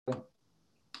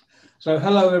So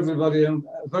hello everybody, and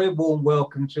a very warm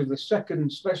welcome to the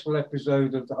second special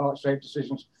episode of the Heart-Shaped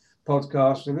Decisions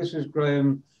podcast. So this is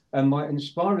Graham and my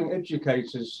Inspiring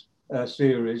Educators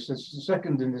series. This is the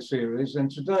second in the series,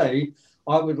 and today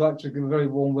I would like to give a very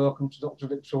warm welcome to Dr.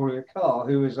 Victoria Carr,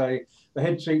 who is the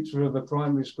head teacher of a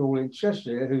primary school in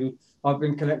Cheshire, who I've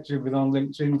been connected with on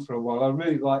LinkedIn for a while. I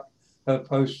really like her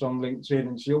posts on LinkedIn,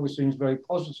 and she always seems very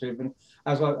positive. And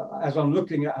as I'm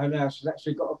looking at her now, she's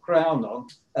actually got a crown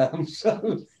on,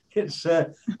 so it's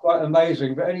quite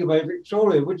amazing. But anyway,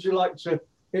 Victoria, would you like to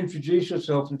introduce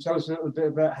yourself and tell us a little bit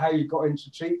about how you got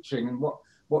into teaching and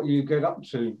what you get up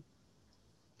to?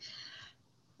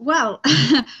 Well,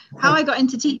 how I got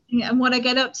into teaching and what I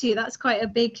get up to, that's quite a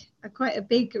big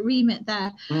remit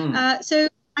there. So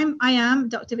I am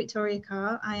Dr. Victoria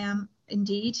Carr. I am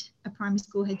indeed a primary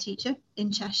school head teacher in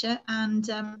Cheshire, and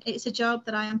it's a job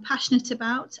that I am passionate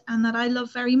about and that I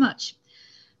love very much.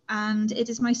 And it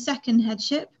is my second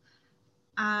headship,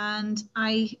 and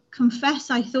I confess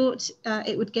I thought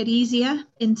it would get easier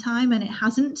in time, and it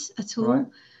hasn't at all. Right.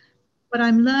 What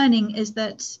I'm learning is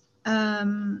that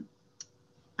I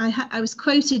was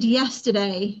quoted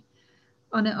yesterday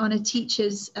on a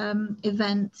teacher's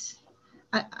event,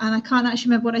 and I can't actually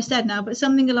remember what I said now, but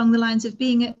something along the lines of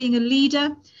being a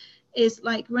leader is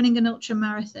like running an ultra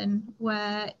marathon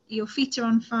where your feet are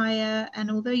on fire,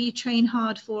 and although you train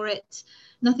hard for it,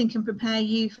 nothing can prepare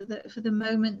you for the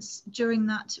moments during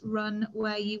that run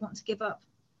where you want to give up.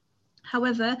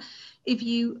 However,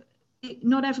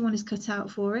 not everyone is cut out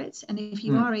for it, and if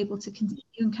you are able to continue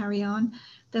and carry on,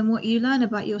 then what you learn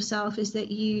about yourself is that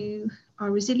you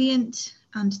are resilient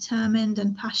and determined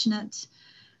and passionate,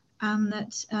 and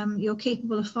that you're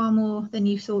capable of far more than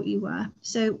you thought you were.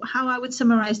 So how I would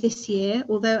summarize this year,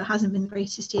 although it hasn't been the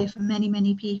greatest year for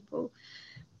many people,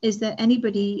 is that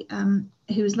anybody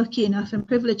who is lucky enough and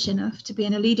privileged enough to be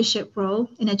in a leadership role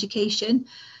in education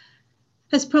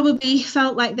has probably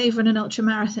felt like they've run an ultra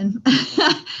marathon.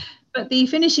 But the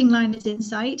finishing line is in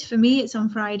sight. For me, it's on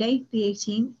Friday, the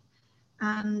 18th.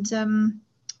 And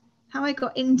how I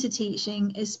got into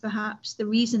teaching is perhaps the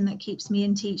reason that keeps me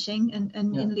in teaching and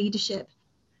in leadership.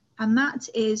 And that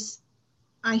is,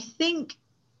 I think,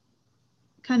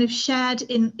 kind of shared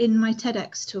in my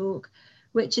TEDx talk,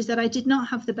 which is that I did not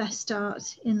have the best start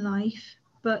in life.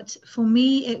 But for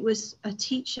me, it was a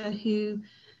teacher who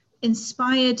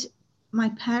inspired my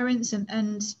parents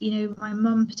and my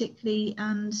mum particularly,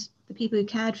 and the people who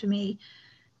cared for me,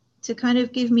 to kind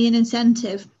of give me an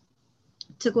incentive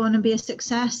to go on and be a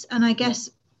success. And I guess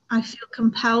I feel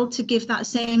compelled to give that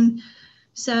same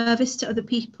service to other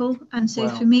people. And so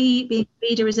for me, being a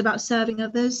leader is about serving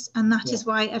others, and that is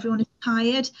why everyone is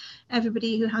tired.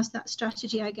 Everybody who has that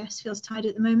strategy, I guess, feels tired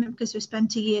at the moment because we've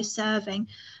spent a year serving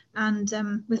and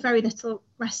with very little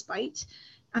respite.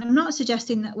 And I'm not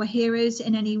suggesting that we're heroes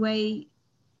in any way.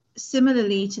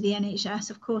 Similarly to the NHS,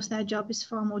 of course, their job is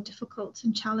far more difficult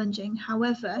and challenging.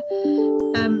 However,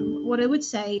 what I would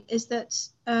say is that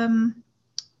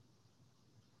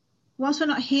whilst we're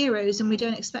not heroes and we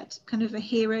don't expect kind of a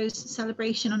hero's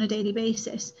celebration on a daily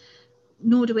basis,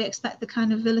 nor do we expect the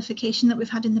kind of vilification that we've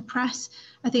had in the press,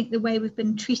 I think the way we've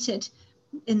been treated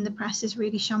in the press is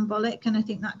really shambolic, and I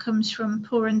think that comes from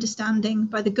poor understanding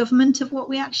by the government of what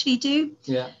we actually do,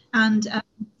 and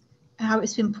how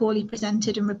it's been poorly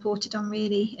presented and reported on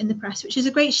really in the press, which is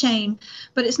a great shame.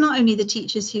 But it's not only the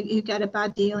teachers who get a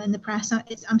bad deal in the press.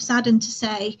 I'm saddened to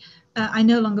say I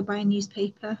no longer buy a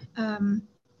newspaper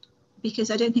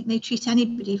because I don't think they treat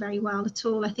anybody very well at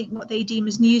all. I think what they deem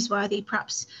as newsworthy,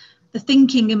 perhaps the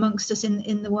thinking amongst us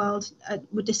in the world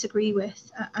would disagree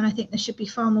with. And I think there should be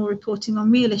far more reporting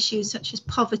on real issues such as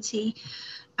poverty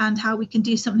and how we can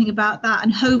do something about that,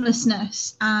 and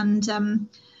homelessness, and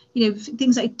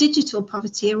things like digital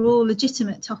poverty are all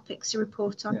legitimate topics to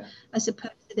report on, as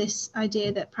opposed to this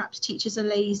idea that perhaps teachers are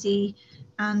lazy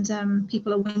and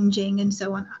people are whinging and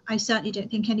so on. I certainly don't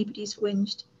think anybody's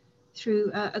whinged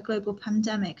through a global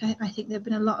pandemic. I think there have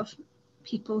been a lot of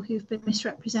people who've been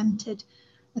misrepresented.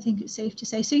 I think it's safe to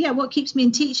say. So what keeps me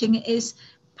in teaching is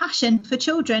passion for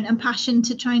children and passion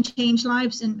to try and change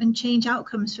lives and change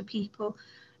outcomes for people.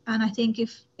 And I think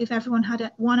if everyone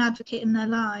had one advocate in their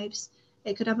lives,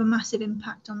 it could have a massive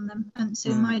impact on them. And so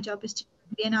my job is to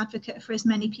be an advocate for as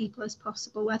many people as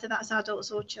possible, whether that's adults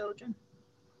or children.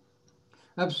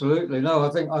 Absolutely. No, I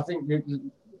think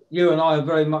you and I are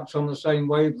very much on the same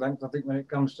wavelength. I think when it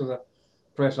comes to the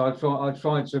press, I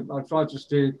try to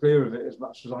steer clear of it as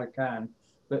much as I can.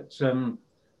 But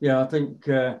I think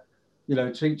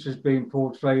teachers being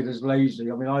portrayed as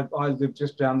lazy. I mean, I live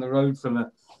just down the road from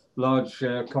a large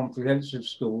comprehensive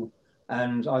school,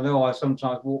 And I know I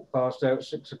sometimes walk past there at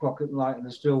 6 o'clock at night and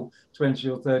there's still 20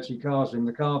 or 30 cars in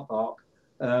the car park.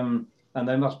 And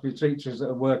there must be teachers that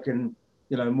are working,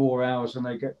 more hours than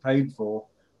they get paid for.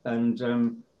 And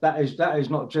that is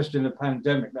not just in a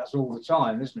pandemic, that's all the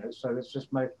time, isn't it? So it's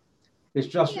just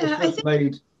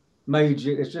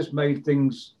made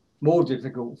things more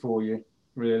difficult for you,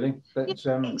 really. But I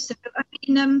think so. I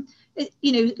mean,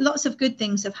 lots of good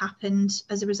things have happened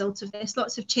as a result of this.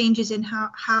 Lots of changes in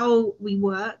how we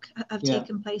work have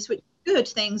taken place, which are good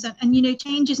things. And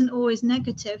change isn't always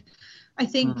negative. I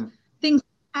think things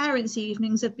like parents'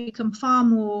 evenings have become far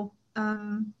more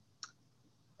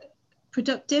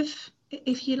productive,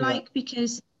 if you like,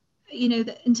 because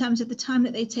in terms of the time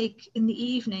that they take in the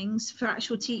evenings for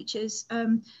actual teachers,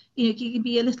 you can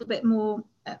be a little bit more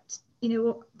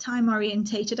time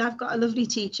orientated. I've got a lovely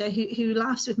teacher who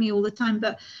laughs with me all the time,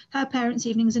 but her parents'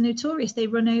 evenings are notorious. They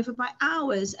run over by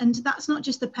hours, and that's not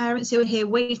just the parents who are here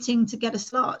waiting to get a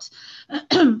slot,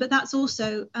 but that's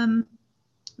also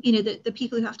the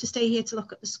people who have to stay here to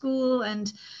look at the school,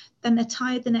 and then they're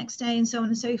tired the next day, and so on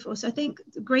and so forth. So I think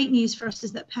the great news for us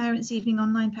is that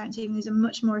online parents' evenings are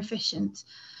much more efficient.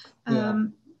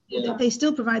 They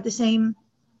still provide the same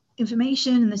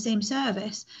information and the same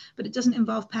service, but it doesn't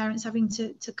involve parents having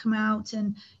to come out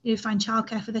and find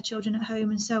childcare for their children at home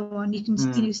and so on. You can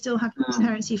still have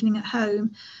parents' evening at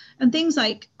home, and things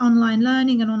like online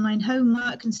learning and online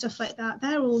homework and stuff like that.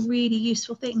 They're all really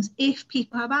useful things if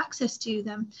people have access to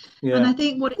them. And I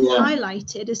think what it's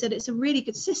highlighted is that it's a really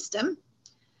good system.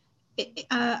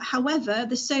 However,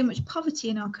 there's so much poverty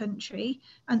in our country,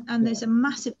 and there's a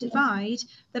massive divide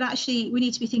that actually we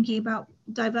need to be thinking about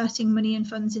diverting money and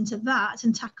funds into that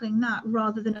and tackling that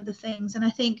rather than other things. And I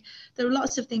think there are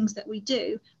lots of things that we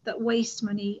do that waste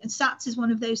money, and SATs is one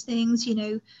of those things.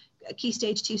 Key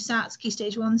Stage 2 SATs, Key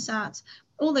Stage 1 SATs,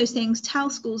 all those things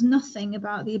tell schools nothing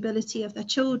about the ability of their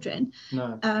children.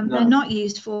 They're not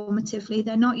used formatively.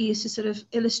 They're not used to sort of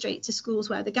illustrate to schools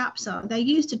where the gaps are. They're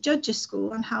used to judge a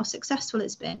school on how successful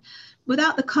it's been,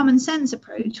 without the common sense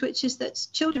approach, which is that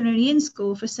children are only in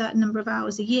school for a certain number of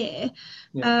hours a year.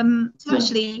 So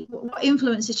actually, what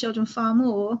influences children far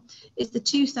more is the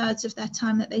 2/3 of their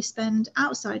time that they spend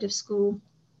outside of school.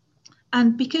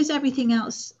 And because everything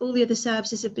else, all the other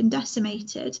services have been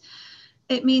decimated,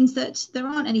 it means that there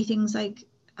aren't any things like,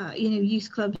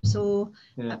 youth clubs or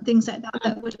things like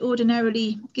that would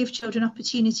ordinarily give children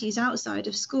opportunities outside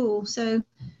of school. So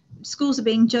schools are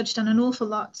being judged on an awful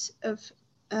lot of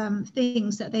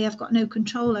things that they have got no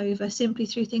control over, simply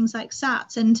through things like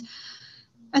SATs. And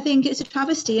I think it's a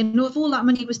travesty. And if all that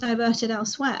money was diverted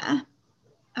elsewhere,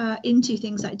 into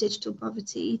things like digital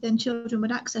poverty, then children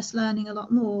would access learning a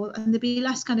lot more, and there'd be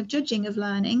less kind of judging of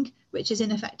learning, which is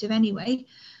ineffective anyway.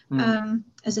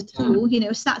 As a tool,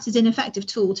 SATs is an ineffective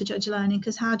tool to judge learning,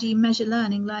 because how do you measure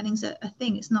learning? Learning's a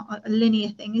thing. It's not a linear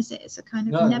thing, is it? It's a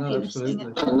kind of nebulous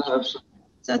thing.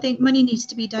 So I think money needs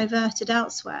to be diverted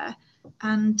elsewhere,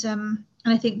 and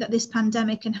I think that this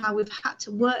pandemic and how we've had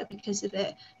to work because of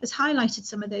it has highlighted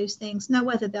some of those things. Now,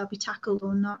 whether they'll be tackled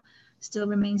or not still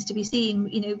remains to be seen.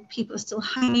 People are still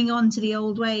hanging on to the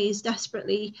old ways,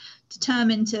 desperately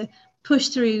determined to push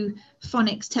through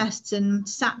phonics tests and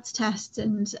SATs tests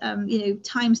and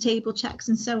times table checks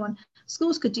and so on.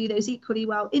 Schools could do those equally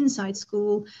well inside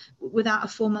school without a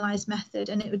formalized method,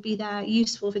 and it would be there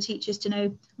useful for teachers to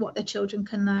know what their children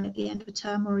can learn at the end of a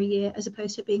term or a year, as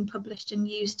opposed to being published and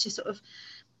used to sort of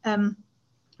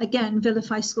again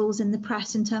vilify schools in the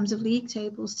press in terms of league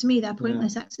tables. To me, they're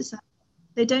pointless exercise.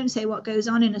 They don't say what goes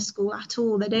on in a school at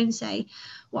all. They don't say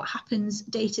what happens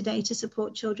day to day to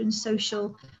support children's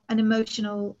social and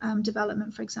emotional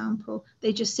development, for example.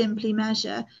 They just simply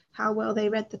measure how well they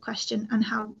read the question and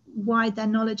how wide their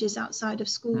knowledge is outside of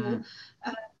school,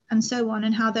 and so on,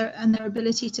 and how their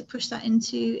ability to push that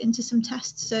into some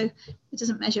tests. So it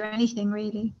doesn't measure anything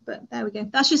really. But there we go.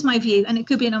 That's just my view, and it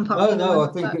could be an unpopular one.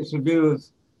 I think it's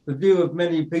the view of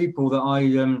many people that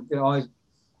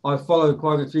I follow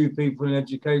quite a few people in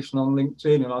education on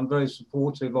LinkedIn, and I'm very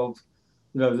supportive of,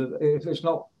 that if it's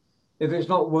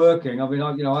not working. I mean,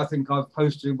 I think I've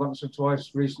posted once or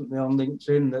twice recently on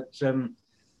LinkedIn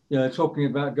that, talking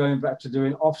about going back to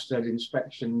doing Ofsted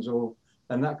inspections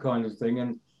and that kind of thing.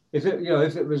 And if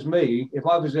it was me, if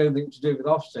I was anything to do with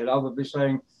Ofsted, I would be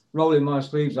saying, rolling my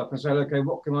sleeves up and saying, okay,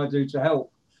 what can I do to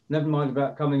help? Never mind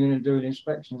about coming in and doing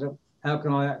inspections. How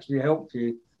can I actually help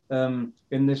you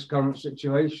in this current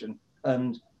situation?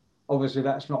 And obviously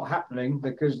that's not happening,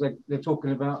 because they're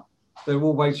talking about they're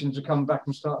all waiting to come back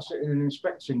and start sitting and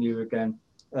inspecting you again.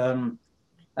 I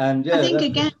think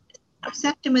again,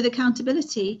 obsession with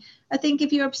accountability. I think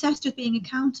if you're obsessed with being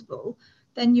accountable,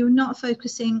 then you're not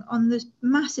focusing on the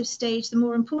massive stage, the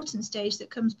more important stage that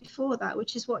comes before that,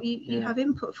 which is what you have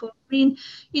input for. I mean,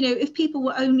 you know, if people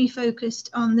were only focused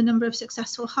on the number of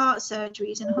successful heart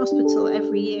surgeries in a hospital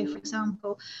every year, for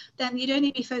example, then you'd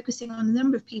only be focusing on the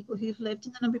number of people who've lived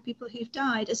and the number of people who've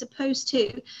died, as opposed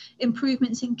to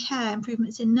improvements in care,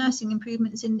 improvements in nursing,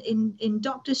 improvements in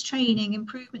doctors' training,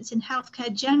 improvements in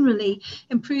healthcare generally,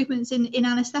 improvements in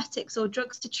anaesthetics or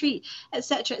drugs to treat,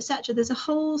 etc., etc. There's a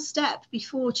whole step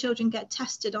before children get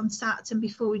tested on SATs and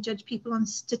before we judge people on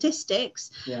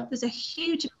statistics. There's a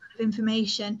huge amount of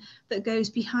information that goes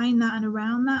behind that and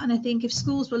around that. And I think if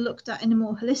schools were looked at in a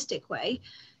more holistic way,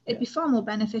 it'd be far more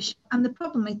beneficial. And the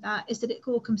problem with that is that it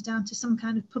all comes down to some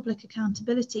kind of public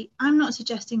accountability. I'm not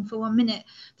suggesting for 1 minute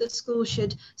that schools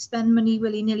should spend money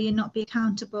willy-nilly and not be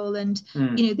accountable. And,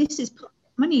 you know, this is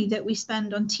money that we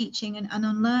spend on teaching and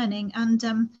on learning. And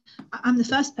I'm the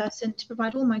first person to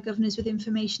provide all my governors with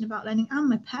information about learning, and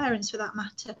my parents for that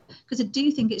matter, because I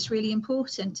do think it's really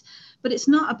important. But it's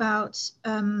not about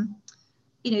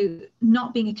you know,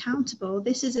 not being accountable.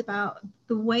 This is about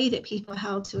the way that people are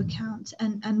held to account,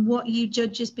 and what you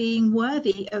judge as being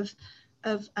worthy of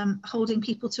holding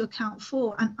people to account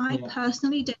for. And I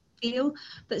personally don't feel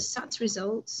that SATs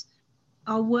results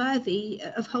are worthy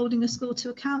of holding a school to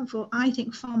account for. I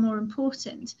think far more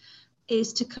important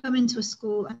is to come into a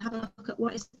school and have a look at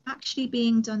what is actually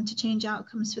being done to change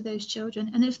outcomes for those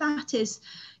children. And if that is,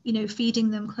 you know, feeding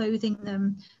them, clothing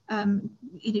them,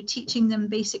 you know, teaching them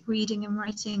basic reading and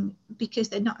writing because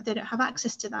they don't have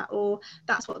access to that, or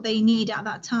that's what they need at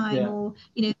that time, or,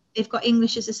 you know, they've got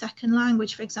English as a second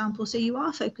language, for example. So you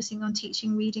are focusing on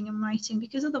teaching reading and writing,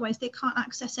 because otherwise they can't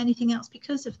access anything else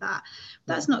because of that.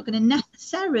 That's not going to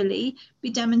necessarily be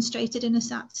demonstrated in a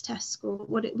SATs test score.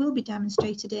 What it will be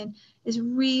demonstrated in is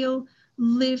real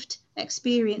lived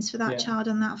experience for that child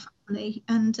and that family.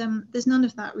 And there's none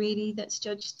of that really that's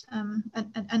judged. And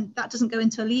that doesn't go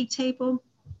into a league table,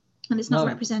 and it's not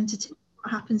representative of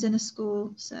what happens in a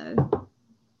school. So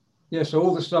so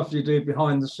all the stuff you do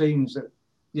behind the scenes that,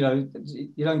 you know,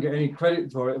 you don't get any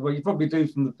credit for it. Well, you probably do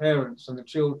from the parents and the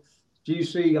children. Do you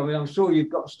see, I mean, I'm sure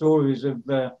you've got stories of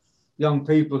young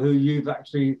people who you've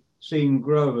actually seen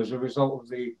grow as a result of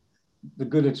the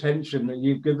good attention that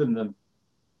you've given them.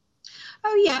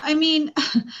 Oh yeah, I mean,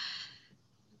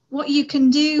 what you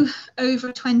can do over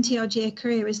a 20-odd year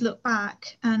career is look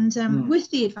back, and with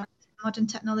the advance of modern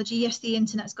technology, yes, the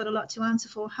internet's got a lot to answer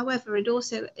for. However, it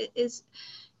also is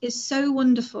so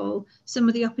wonderful, some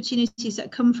of the opportunities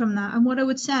that come from that. And what I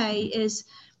would say is,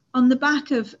 on the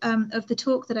back of the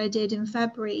talk that I did in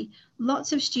February,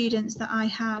 lots of students that I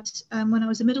had when I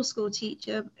was a middle school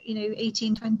teacher, you know,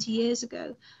 18, 20 years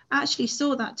ago, actually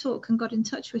saw that talk and got in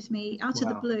touch with me out of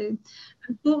the blue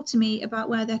and talked to me about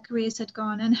where their careers had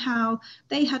gone and how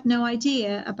they had no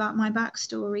idea about my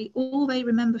backstory. All they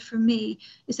remember from me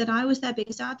is that I was their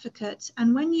biggest advocate.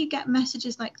 And when you get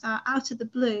messages like that out of the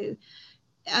blue,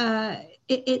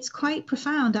 it's quite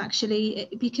profound, actually,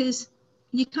 because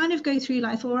you kind of go through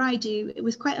life, or I do, it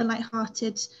was quite a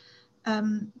lighthearted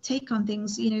take on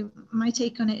things. You know, my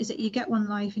take on it is that you get one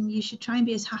life and you should try and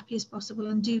be as happy as possible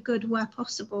and do good where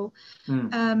possible.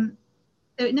 So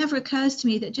it never occurs to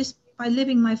me that just by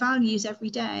living my values every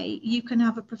day, you can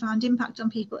have a profound impact on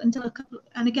people until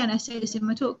and again, I say this in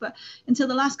my talk, but until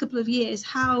the last couple of years,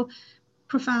 how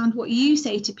profound what you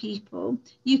say to people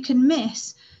you can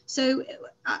miss. So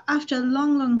after a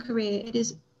long career, it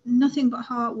is nothing but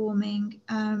heartwarming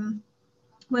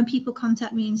when people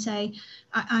contact me and say,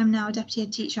 I'm now a deputy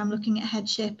head teacher, I'm looking at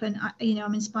headship, and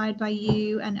I'm inspired by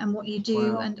you and what you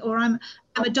do, or I'm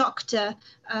a doctor,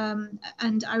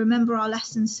 and I remember our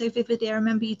lessons so vividly. I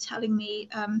remember you telling me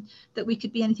that we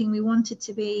could be anything we wanted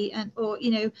to be, or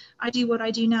I do what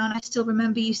I do now, and I still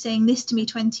remember you saying this to me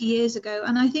 20 years ago.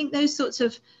 And I think those sorts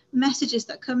of messages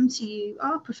that come to you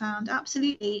are profound,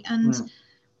 absolutely, and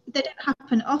they don't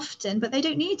happen often, but they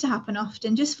don't need to happen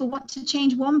often. Just for what to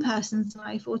change one person's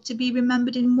life or to be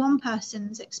remembered in one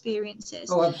person's experiences.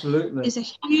 Oh, absolutely, is a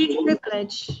huge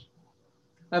privilege.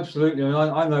 Absolutely, and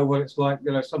I know what it's like.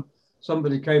 You know,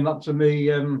 somebody came up to me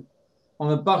on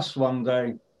a bus one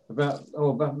day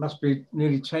about must be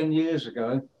nearly 10 years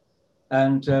ago,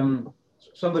 and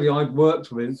somebody I'd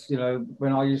worked with, you know,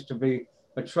 when I used to be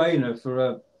a trainer for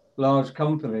a large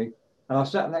company. And I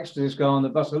sat next to this guy on the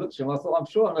bus. I looked at him. I thought, I'm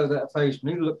sure I know that face.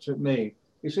 And he looked at me.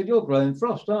 He said, "You're Graham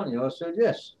Frost, aren't you?" I said,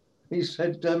 "Yes." He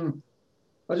said,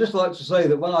 "I'd just like to say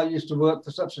that when I used to work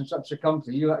for such and such a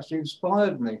company, you actually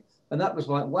inspired me." And that was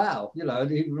like, wow, you know,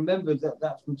 he remembered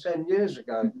that from 10 years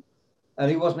ago.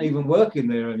 And he wasn't even working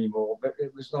there anymore. But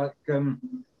it was like,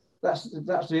 that's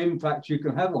the impact you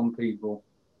can have on people.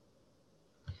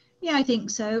 Yeah, I think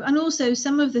so. And also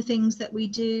some of the things that we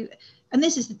do, and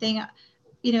this is the thing,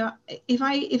 you know, if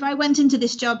I went into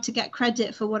this job to get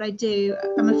credit for what I do,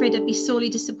 I'm afraid I'd be sorely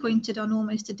disappointed on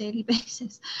almost a daily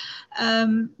basis.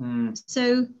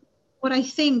 So what I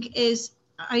think is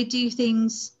I do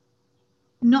things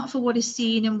not for what is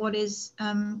seen and what is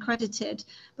credited,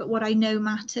 but what I know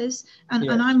matters. And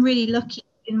I'm really lucky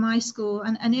in my school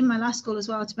and in my last school as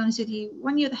well, to be honest with you.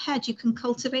 When you're the head, you can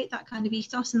cultivate that kind of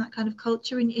ethos and that kind of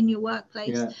culture in your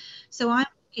workplace. So I'm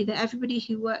lucky that everybody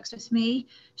who works with me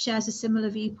shares a similar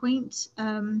viewpoint.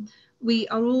 We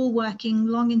are all working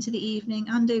long into the evening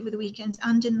and over the weekends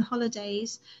and in the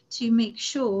holidays to make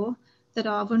sure that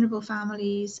our vulnerable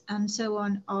families and so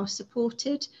on are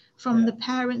supported from the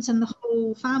parents and the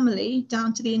whole family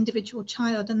down to the individual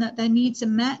child, and that their needs are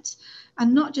met,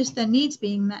 and not just their needs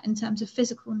being met in terms of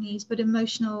physical needs, but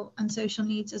emotional and social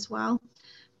needs as well.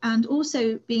 And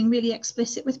also being really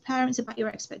explicit with parents about your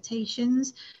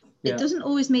expectations. It doesn't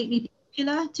always make me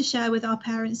popular to share with our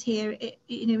parents here,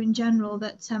 you know, in general,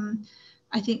 that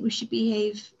I think we should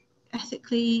behave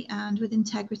ethically and with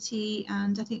integrity,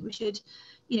 and I think we should,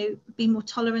 you know, be more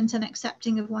tolerant and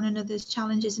accepting of one another's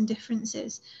challenges and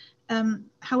differences.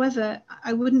 However,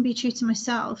 I wouldn't be true to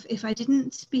myself if I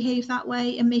didn't behave that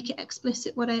way and make it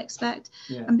explicit what I expect.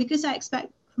 And because I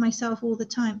expect myself all the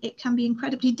time, it can be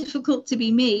incredibly difficult to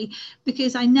be me,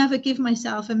 because I never give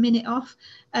myself a minute off.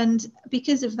 And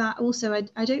because of that, also,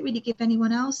 I don't really give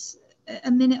anyone else a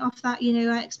minute off that. You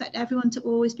know, I expect everyone to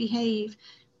always behave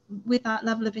with that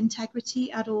level of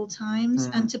integrity at all times,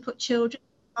 and to put children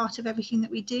part of everything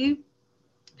that we do,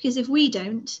 because if we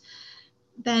don't,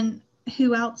 then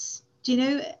who else, do you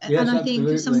know? Yes, and I absolutely.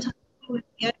 think sometimes it's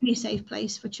the only safe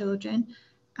place for children,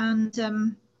 and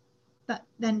that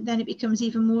then it becomes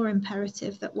even more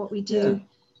imperative that what we do.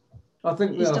 I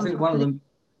think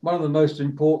one of the most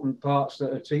important parts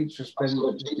that a teacher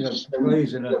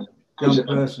plays in a young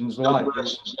person's life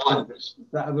is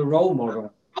that of a role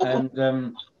model. And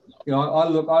you know,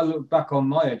 I look back on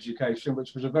my education,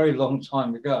 which was a very long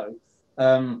time ago.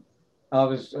 I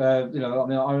was, you know, I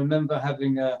mean, I remember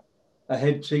having a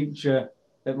head teacher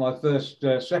at my first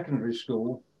secondary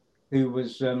school who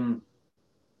was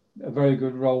a very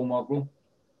good role model.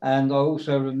 And I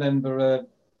also remember a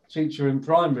teacher in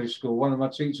primary school. One of my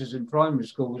teachers in primary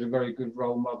school was a very good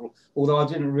role model, although I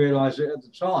didn't realize it at the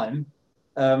time.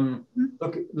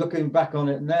 Looking back on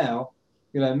it now,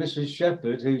 you know, Mrs.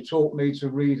 Shepherd, who taught me to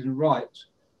read and write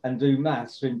and do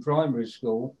maths in primary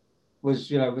school,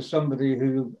 was somebody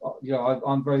who, you know,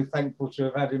 I'm very thankful to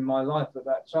have had in my life at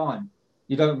that time.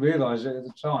 You don't realize it at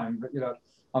the time, but, you know,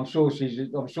 I'm sure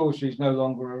she's no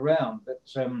longer around. But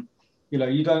you know,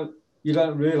 you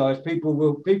don't realize people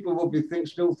will be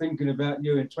still thinking about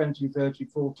you in 20, 30,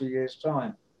 40 years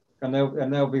time, and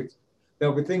they'll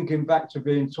be thinking back to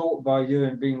being taught by you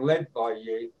and being led by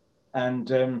you, and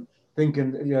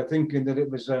thinking that it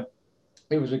was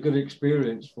a good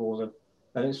experience for them,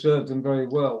 and it served them very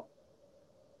well.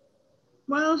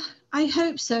 Well, I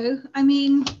hope so. I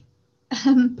mean,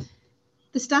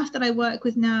 the staff that I work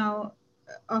with now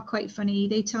are quite funny.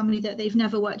 They tell me that they've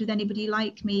never worked with anybody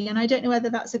like me, and I don't know whether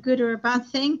that's a good or a bad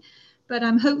thing, but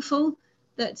I'm hopeful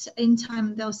that in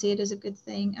time they'll see it as a good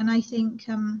thing. And I think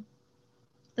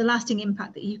the lasting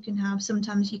impact that you can have,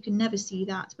 sometimes you can never see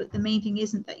that, but the main thing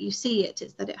isn't that you see it,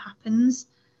 it's that it happens.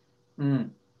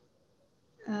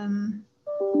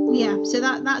 Yeah, so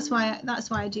that's why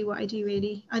I do what I do,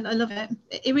 really. I love it,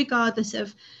 regardless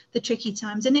of the tricky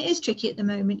times. And it is tricky at the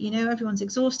moment, you know, everyone's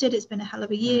exhausted. It's been a hell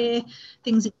of a year.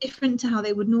 Things are different to how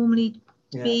they would normally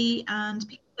be, and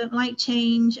people don't like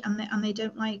change, and they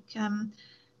don't like,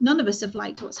 none of us have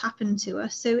liked what's happened to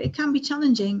us. So it can be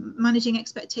challenging managing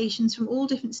expectations from all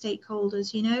different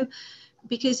stakeholders, you know,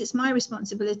 because it's my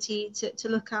responsibility to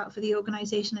look out for the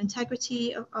organizational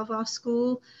integrity of our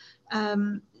school,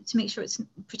 to make sure it's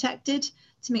protected,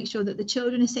 to make sure that the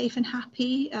children are safe and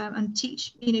happy, and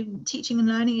teaching and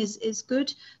learning is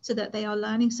good, so that they are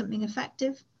learning something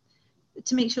effective,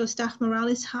 to make sure staff morale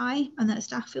is high and that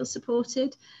staff feel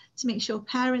supported, to make sure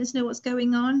parents know what's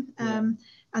going on,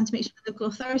 and to make sure the local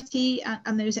authority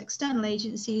and those external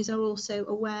agencies are also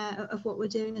aware of what we're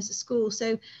doing as a school.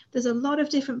 So there's a lot of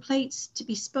different plates to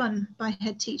be spun by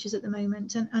head teachers at the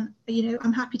moment, and you know,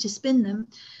 I'm happy to spin them.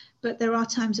 But there are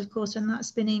times, of course, when that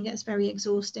spinning gets very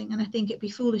exhausting. And I think it'd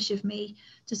be foolish of me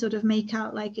to sort of make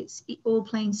out like it's all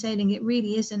plain sailing. It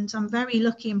really isn't. I'm very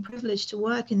lucky and privileged to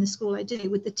work in the school I do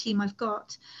with the team I've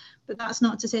got. But that's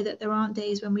not to say that there aren't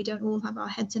days when we don't all have our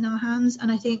heads in our hands.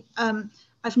 And I think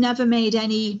I've never made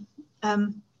any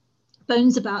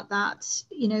bones about that,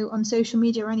 you know, on social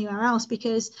media or anywhere else,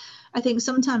 because I think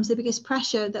sometimes the biggest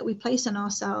pressure that we place on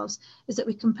ourselves is that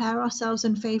we compare ourselves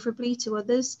unfavorably to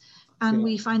others, and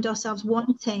we find ourselves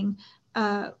wanting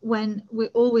when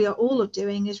we are all of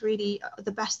doing is really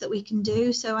the best that we can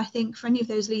do. So I think for any of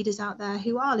those leaders out there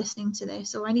who are listening to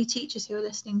this, or any teachers who are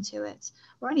listening to it,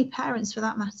 or any parents for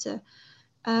that matter,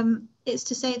 it's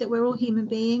to say that we're all human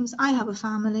beings. I have a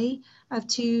family. I have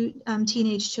two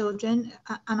teenage children,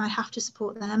 and I have to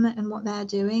support them and what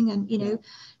they're doing. And, you know,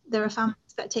 there are family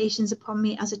expectations upon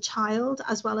me as a child,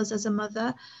 as well as a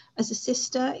mother, as a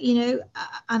sister, you know,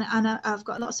 and I've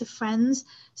got lots of friends.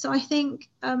 So I think,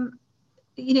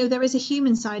 you know, there is a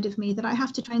human side of me that I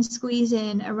have to try and squeeze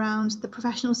in around the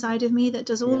professional side of me that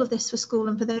does all of this for school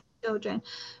and for those children.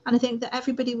 And I think that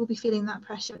everybody will be feeling that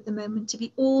pressure at the moment. To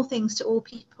be all things to all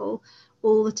people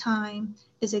all the time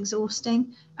is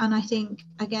exhausting. And I think,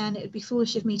 again, it would be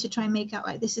foolish of me to try and make out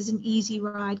like this is an easy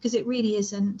ride, because it really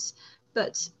isn't.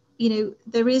 But, you know,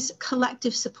 there is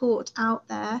collective support out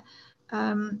there.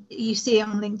 You see it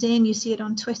on LinkedIn, you see it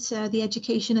on Twitter. The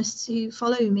educationists who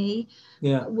follow me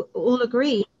all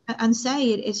agree and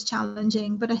say it is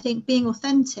challenging. But I think being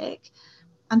authentic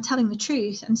and telling the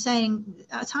truth and saying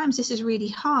at times this is really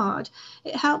hard,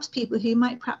 it helps people who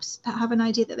might perhaps have an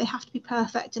idea that they have to be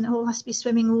perfect and it all has to be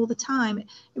swimming all the time.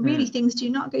 Really, things do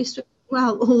not go swimming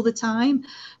well all the time,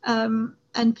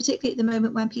 and particularly at the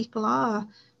moment when people are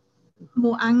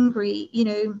more angry, you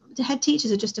know, the head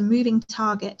teachers are just a moving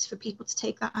target for people to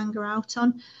take that anger out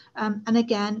on, and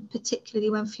again, particularly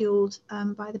when fueled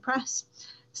by the press.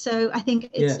 So I think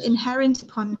it's inherent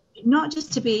upon me not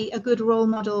just to be a good role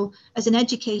model as an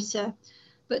educator,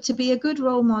 but to be a good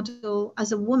role model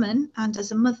as a woman and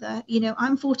as a mother. You know,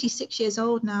 I'm 46 years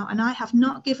old now, and I have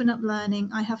not given up learning.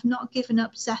 I have not given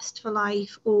up zest for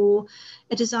life or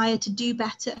a desire to do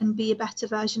better and be a better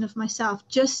version of myself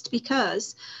just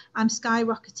because I'm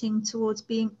skyrocketing towards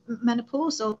being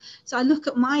menopausal. So I look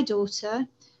at my daughter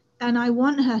and I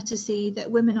want her to see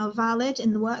that women are valid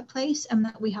in the workplace and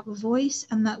that we have a voice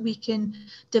and that we can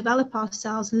develop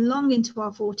ourselves long into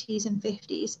our 40s and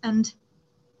 50s, and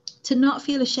to not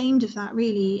feel ashamed of that,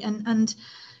 really. And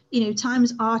you know,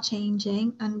 times are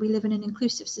changing and we live in an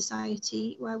inclusive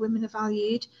society where women are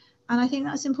valued, and I think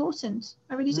that's important.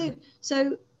 I really do.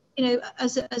 So, you know,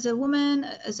 as a woman,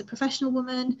 as a professional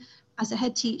woman, as a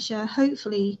head teacher,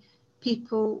 hopefully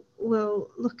people will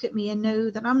look at me and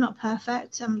know that I'm not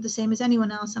perfect. I'm the same as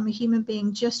anyone else. I'm a human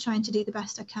being just trying to do the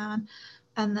best I can,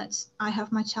 and that I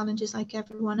have my challenges like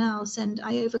everyone else and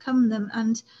I overcome them.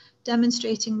 And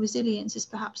demonstrating resilience is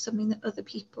perhaps something that other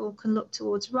people can look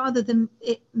towards rather than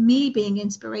me being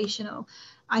inspirational.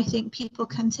 I think people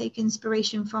can take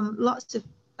inspiration from lots of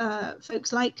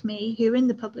folks like me who are in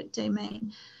the public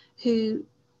domain, who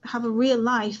have a real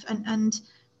life and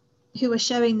who are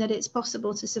showing that it's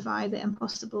possible to survive it and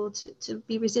possible to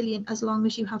be resilient as long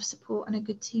as you have support and a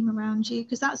good team around you,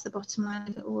 because that's the bottom line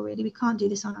of it all, really. We can't do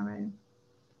this on our own.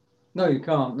 No, you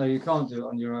can't. No, you can't do it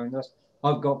on your own.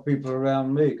 I've got people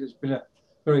around me. It's been a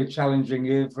very challenging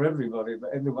year for everybody, but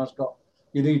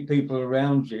you need people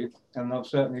around you, and I've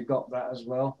certainly got that as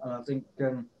well. And I think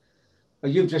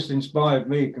you've just inspired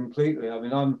me completely. I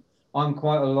mean, I'm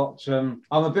quite a lot. I'm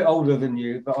a bit older than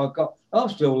you, but I'm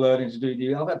still learning to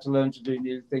do I've had to learn to do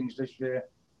new things this year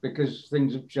because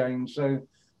things have changed. So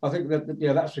I think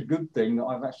that's a good thing that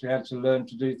I've actually had to learn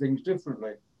to do things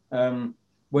differently.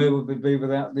 Where would we be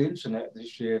without the internet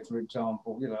this year, for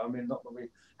example? You know, I mean, not that we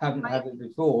haven't had it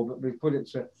before, but we've put it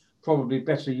to probably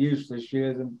better use this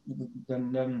year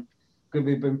than could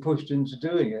we've been pushed into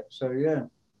doing it. So yeah,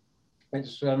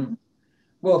 it's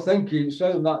well, thank you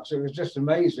so much. It was just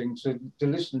amazing to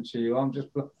listen to you. I'm just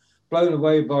blown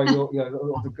away by your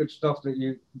all the good stuff that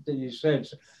you said.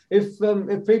 So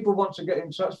if people want to get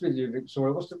in touch with you,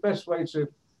 Victoria, what's the best way to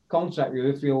contact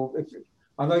you?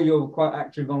 I know you're quite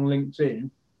active on LinkedIn.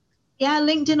 Yeah,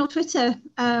 LinkedIn or Twitter,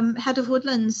 Head of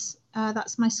Woodlands.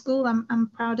 That's my school.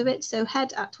 I'm proud of it. So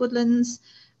Head at Woodlands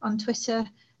on Twitter.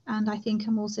 And I think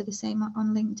I'm also the same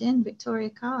on LinkedIn,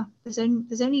 Victoria Carr. There's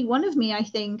only one of me, I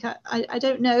think. I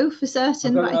don't know for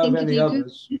certain, but I think if you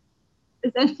others.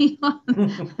 There's only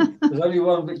one. There's only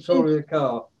one Victoria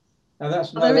Carr. And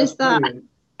that's brilliant.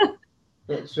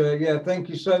 But yeah, thank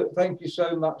you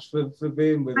so much for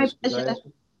being with us today. It's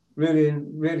really,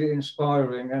 really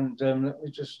inspiring. And let me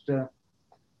just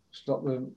stop the